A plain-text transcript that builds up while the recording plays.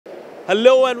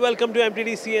Hello and welcome to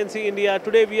CNC India.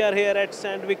 Today we are here at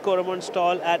Sandvik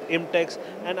stall at IMTEX,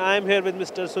 and I am here with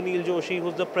Mr. Sunil Joshi,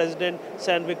 who's the president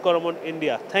Sandvik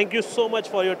India. Thank you so much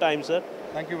for your time, sir.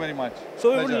 Thank you very much.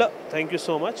 So Pleasure. thank you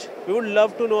so much. We would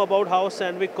love to know about how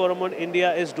Sandvik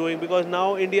India is doing, because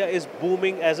now India is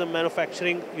booming as a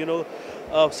manufacturing,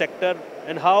 sector,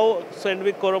 and how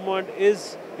Sandvik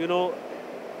is,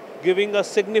 giving a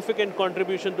significant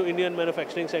contribution to Indian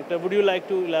manufacturing sector. Would you like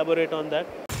to elaborate on that?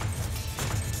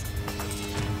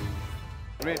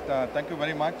 Great, thank you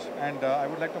very much. And I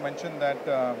would like to mention that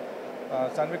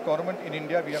Sandvik Government in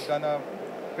India, we have done a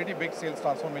pretty big sales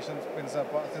transformation since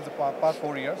the past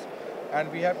 4 years.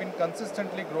 And we have been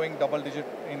consistently growing double digit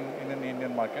in the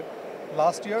Indian market.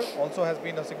 Last year also has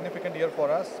been a significant year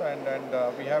for us,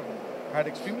 and we have had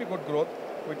extremely good growth,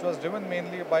 which was driven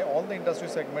mainly by all the industry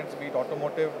segments, be it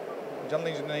automotive, general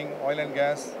engineering, oil and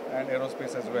gas, and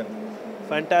aerospace as well.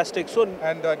 Fantastic. So,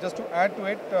 and just to add to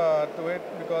it,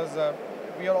 because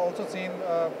we are also seeing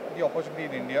the opportunity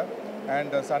in India, and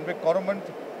Sandvik government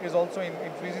is also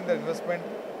increasing the investment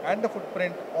and the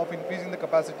footprint of increasing the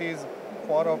capacities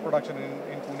for our production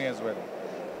in Pune as well.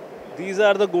 These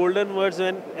are the golden words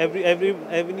when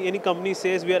any company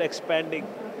says we are expanding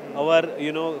our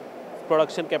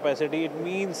production capacity. It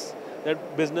means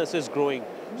that business is growing.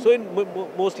 So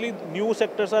mostly new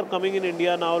sectors are coming in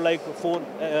India now, like phone,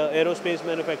 aerospace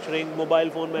manufacturing, mobile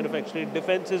phone manufacturing,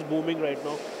 defense is booming right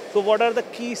now. So what are the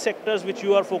key sectors which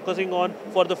you are focusing on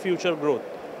for the future growth?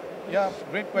 Yeah,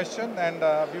 great question. And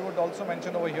we would also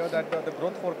mention over here that the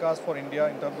growth forecast for India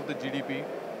in terms of the GDP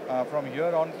from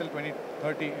here on till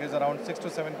 2030 is around 6 to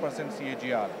 7%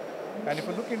 CAGR. And if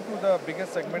you look into the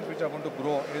biggest segments which are going to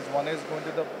grow, one is going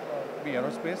to be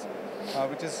aerospace,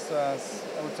 which is,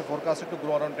 I would say, forecasted to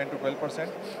grow around 10 to 12%,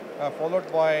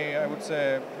 followed by, I would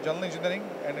say, general engineering,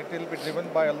 and it will be driven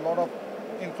by a lot of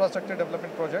infrastructure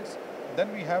development projects.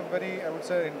 Then we have very, I would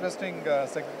say, interesting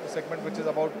segment which is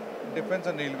about defense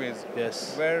and railways.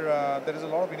 Yes. Where there is a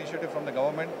lot of initiative from the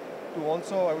government to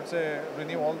also, I would say,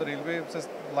 renew all the railway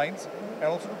lines, and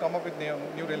also to come up with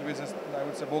new railway I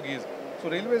would say, bogies. So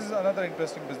railways is another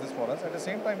interesting business for us. At the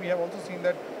same time, we have also seen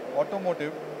that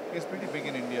automotive is pretty big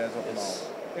in India as of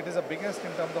now. It is the biggest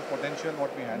in terms of potential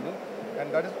what we handle,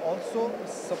 and that is also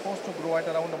supposed to grow at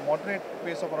around a moderate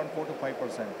pace of around 4 to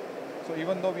 5%. So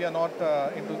even though we are not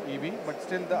into EV, but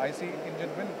still the IC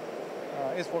engine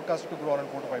is forecasted to grow around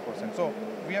 4 to 5%. So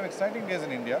we have exciting days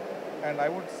in India, and I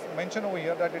would mention over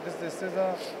here that this is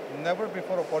a never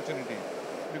before opportunity,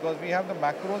 because we have the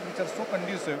macros which are so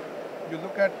conducive. You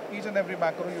look at each and every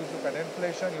macro, you look at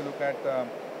inflation, you look at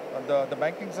the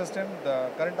banking system, the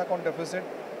current account deficit,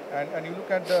 and you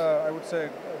look at the, I would say,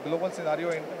 global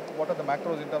scenario in what are the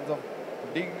macros in terms of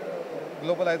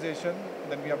globalization,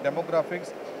 then we have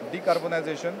demographics,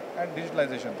 decarbonization, and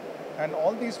digitalization. And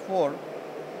all these four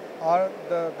are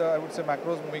the I would say,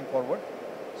 macros moving forward.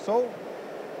 So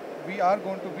we are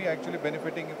going to be actually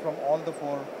benefiting from all the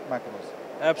four macros.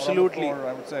 Absolutely. All the four,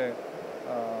 I would say,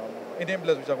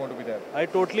 enablers which are going to be there. I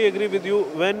totally agree with you.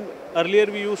 When earlier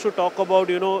we used to talk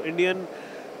about, Indian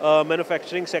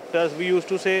manufacturing sectors, we used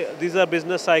to say these are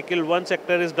business cycle, one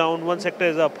sector is down, one sector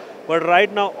is up. But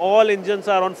right now, all engines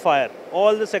are on fire.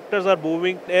 All the sectors are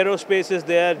booming. Aerospace is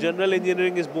there, general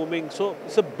engineering is booming. So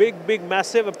it's a big,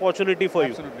 massive opportunity for you.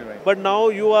 Absolutely right. But now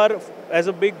you are, as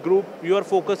a big group, you are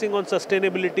focusing on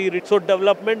sustainability. So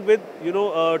development with,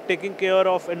 taking care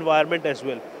of environment as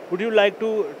well. Would you like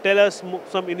to tell us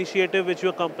some initiative which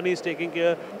your company is taking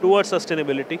care towards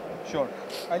sustainability? Sure.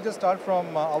 I'll just start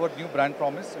from our new brand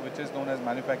promise, which is known as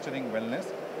Manufacturing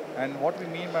Wellness. And what we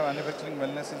mean by manufacturing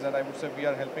wellness is that I would say we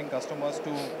are helping customers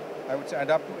to, I would say,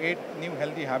 adapt to 8 new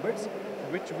healthy habits,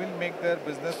 which will make their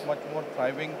business much more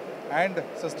thriving and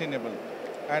sustainable.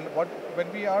 And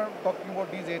when we are talking about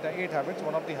these 8 habits,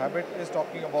 one of the habits is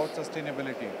talking about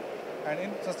sustainability. And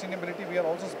in sustainability, we are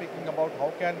also speaking about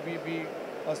how can we be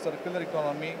a circular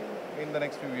economy in the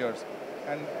next few years.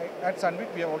 And at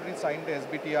Sandvik, we have already signed the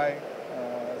SBTI,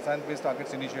 Science-Based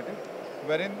Targets Initiative,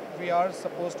 wherein we are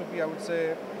supposed to be, I would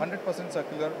say, 100%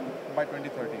 circular by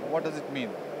 2030. What does it mean?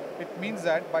 It means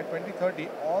that by 2030,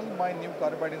 all my new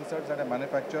carbide inserts that I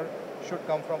manufacture should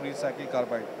come from recycled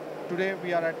carbide. Today,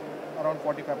 we are at around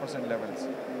 45% levels.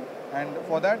 And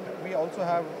for that, we also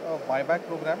have a buyback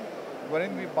program,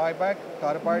 wherein we buy back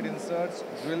carbide inserts,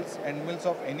 drills, and mills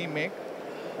of any make.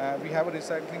 We have a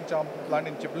recycling plant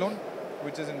in Chiplun,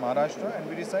 which is in Maharashtra, and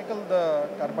we recycle the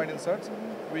carbide inserts.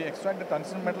 We extract the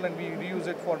tungsten metal and we reuse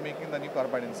it for making the new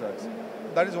carbide inserts.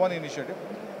 That is one initiative.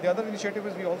 The other initiative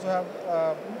is we also have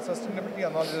a sustainability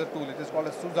analyzer tool. It is called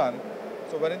as Suzanne.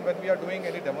 So when we are doing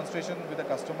any demonstration with the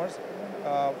customers,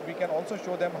 we can also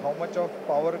show them how much of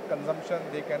power consumption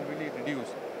they can really reduce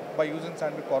by using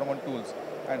Sandvik Coromon tools,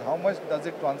 and how much does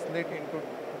it translate into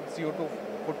CO2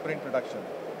 footprint reduction.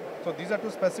 So these are two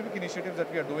specific initiatives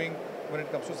that we are doing when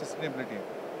it comes to sustainability.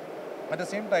 At the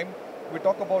same time, we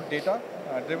talk about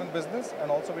data-driven business,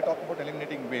 and also we talk about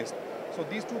eliminating waste. So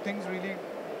these two things really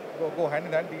go hand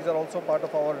in hand. These are also part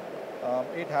of our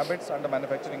 8 habits under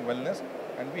manufacturing wellness.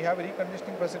 And we have a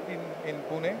reconditioning facility in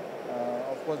Pune,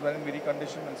 of course, wherein we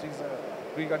recondition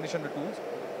the tools.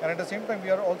 And at the same time, we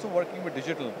are also working with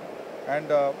digital. And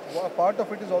a part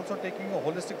of it is also taking a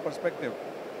holistic perspective.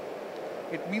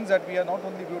 It means that we would not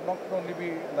only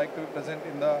be like to be present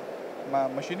in the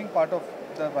machining part of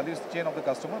the value chain of the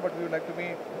customer, but we would like to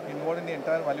be involved in the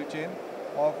entire value chain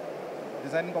of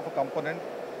designing of a component,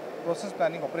 process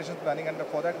planning, operations planning, and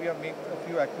for that we have made a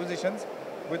few acquisitions.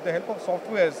 With the help of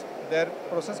softwares, their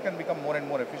process can become more and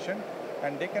more efficient,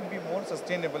 and they can be more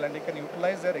sustainable, and they can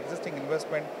utilize their existing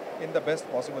investment in the best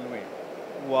possible way.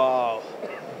 Wow.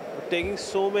 Taking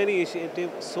so many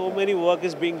initiatives, so many work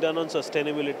is being done on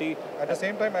sustainability. At the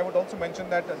same time, I would also mention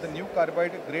that the new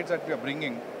carbide grades that we are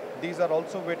bringing, these are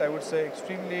also with, I would say,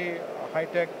 extremely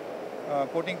high-tech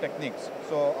coating techniques.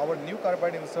 So our new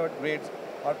carbide insert grades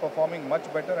are performing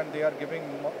much better, and they are giving,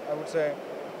 I would say,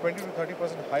 20 to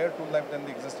 30% higher tool life than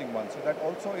the existing ones. So that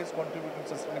also is contributing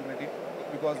to sustainability,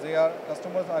 because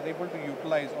customers are able to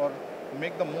utilize or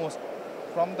make the most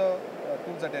from the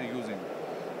tools that they are using.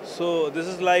 So this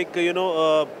is like,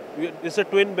 it's a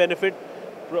twin benefit.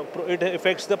 It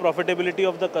affects the profitability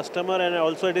of the customer, and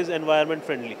also it is environment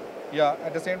friendly. Yeah,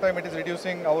 at the same time it is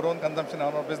reducing our own consumption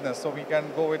on our business, so we can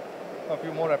go with a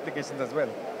few more applications as well.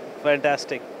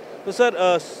 Fantastic. So sir,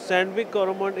 Sandvik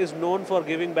Coromon is known for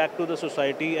giving back to the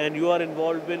society, and you are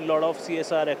involved in a lot of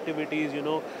CSR activities,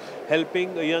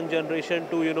 helping a young generation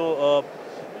to,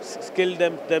 upskill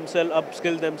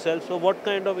themselves. So what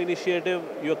kind of initiative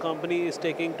your company is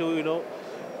taking to,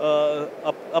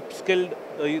 upskill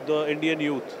the Indian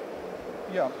youth?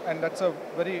 Yeah, and that's a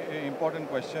very important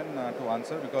question to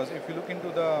answer, because if you look into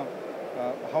the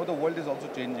how the world is also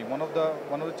changing, one of the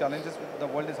challenges the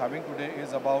world is having today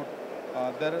is about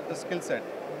the skill set,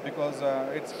 because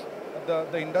it's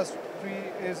the industry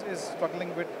is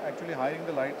struggling with actually hiring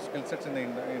the right skill sets in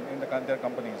their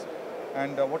companies.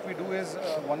 And what we do is,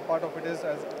 one part of it is,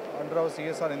 as under our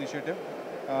CSR initiative,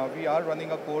 we are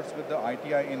running a course with the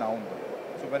ITI in Aund.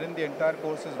 So wherein the entire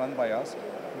course is run by us.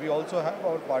 We also have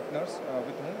our partners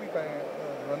with whom we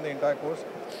run the entire course.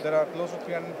 There are close to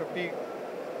 350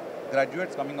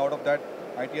 graduates coming out of that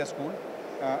ITI school.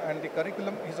 And the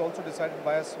curriculum is also decided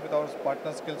by us with our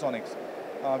partner Skillsonics.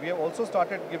 We have also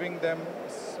started giving them,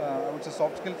 I would say,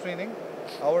 soft skill training.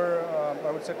 Our,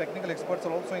 I would say, technical experts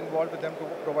are also involved with them to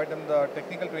provide them the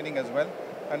technical training as well.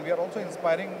 And we are also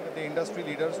inspiring the industry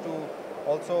leaders to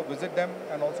also visit them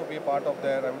and also be a part of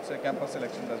their, I would say, campus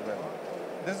selections as well.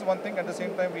 This is one thing. At the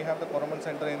same time, we have the Coromon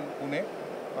Center in Pune.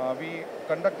 We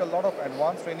conduct a lot of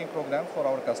advanced training programs for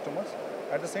our customers.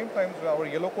 At the same time, our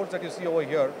yellow coats that you see over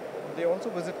here, they also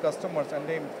visit customers and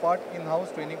they impart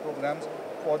in-house training programs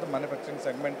for the manufacturing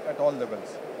segment at all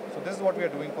levels. So this is what we are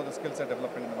doing for the skill set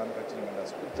development in the manufacturing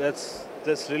industry.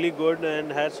 That's really good,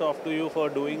 and hats off to you for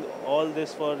doing all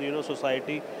this for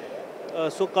society.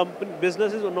 So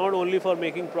business is not only for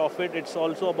making profit; it's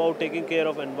also about taking care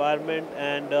of environment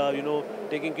and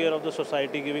taking care of the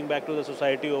society, giving back to the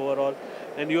society overall.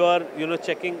 And you are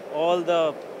checking all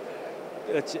the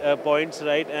points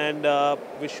right, and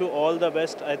wish you all the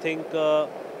best. I think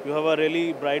you have a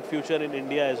really bright future in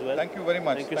India as well. Thank you very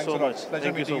much. Thank you Thanks so a lot. much. Pleasure Thank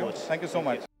you meeting so you. much. Thank you so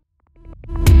much.